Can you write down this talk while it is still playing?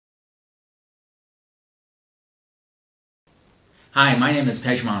Hi, my name is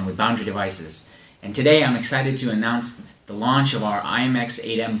Pejman with Boundary Devices, and today I'm excited to announce the launch of our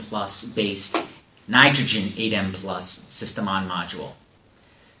i.MX8M PLUS based Nitrogen8M PLUS system-on module.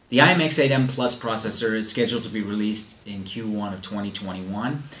 The i.MX8M PLUS processor is scheduled to be released in Q1 of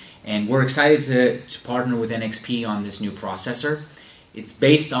 2021, and we're excited to partner with NXP on this new processor. It's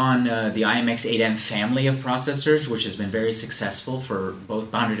based on the i.MX8M family of processors, which has been very successful for both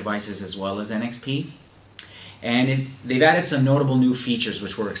Boundary Devices as well as NXP. And they've added some notable new features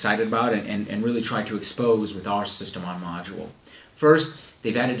which we're excited about and really try to expose with our system-on module. First,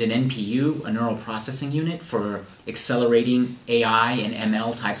 they've added an NPU, a neural processing unit, for accelerating AI and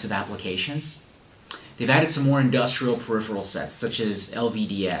ML types of applications. They've added some more industrial peripheral sets, such as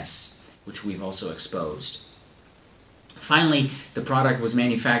LVDS, which we've also exposed. Finally, the product was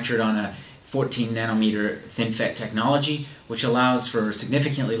manufactured on a 14 nanometer FinFET technology, which allows for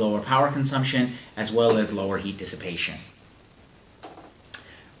significantly lower power consumption as well as lower heat dissipation.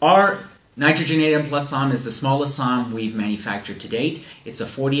 Our Nitrogen8M PLUS SOM is the smallest SOM we've manufactured to date. It's a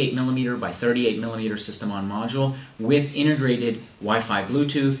 48mm by 38mm system-on module with integrated Wi-Fi,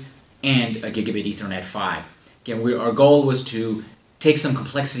 Bluetooth, and a gigabit Ethernet PHY. Again, our goal was to take some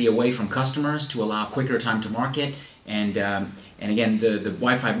complexity away from customers to allow quicker time to market. And again, the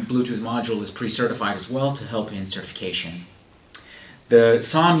Wi-Fi Bluetooth module is pre-certified as well to help in certification. The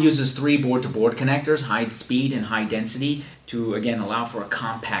SOM uses 3 board-to-board connectors, high speed and high density, to again allow for a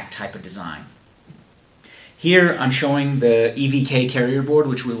compact type of design. Here I'm showing the EVK carrier board,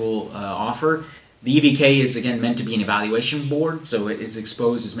 which we will offer. The EVK is again meant to be an evaluation board, so it is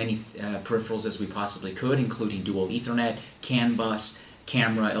exposed as many peripherals as we possibly could, including dual Ethernet, CAN bus,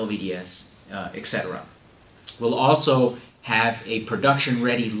 camera, LVDS, etc. We'll also have a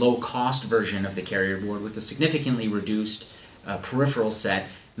production-ready, low-cost version of the carrier board with a significantly reduced peripheral set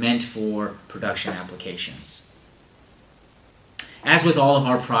meant for production applications. As with all of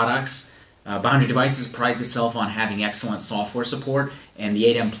our products, Boundary Devices prides itself on having excellent software support, and the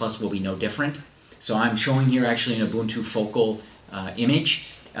 8M Plus will be no different. So I'm showing here actually an Ubuntu focal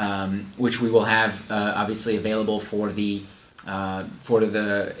image, which we will have obviously available for the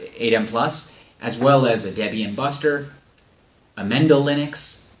 8M Plus, as well as a Debian Buster, a Mendel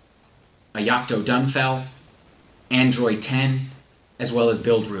Linux, a Yocto Dunfell, Android 10, as well as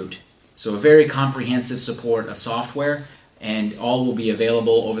Buildroot. So a very comprehensive support of software, and all will be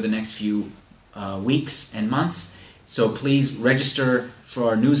available over the next few weeks and months. So please register for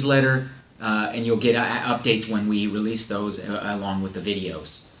our newsletter, and you'll get updates when we release those along with the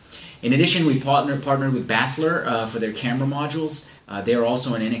videos. In addition, we've partnered with Basler for their camera modules. They are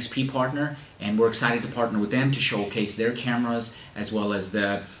also an NXP partner, and we're excited to partner with them to showcase their cameras as well as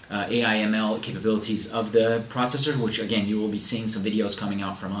the AI/ML capabilities of the processor, which again, you will be seeing some videos coming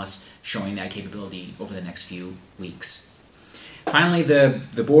out from us showing that capability over the next few weeks. Finally,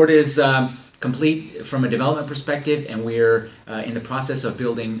 the board is complete from a development perspective, and we're in the process of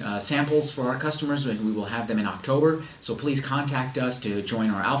building samples for our customers, and we will have them in October. So please contact us to join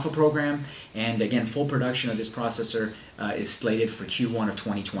our alpha program. And again, full production of this processor is slated for Q1 of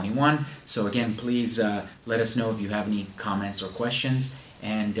 2021. So again, please let us know if you have any comments or questions,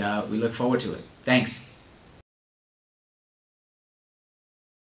 and we look forward to it. Thanks.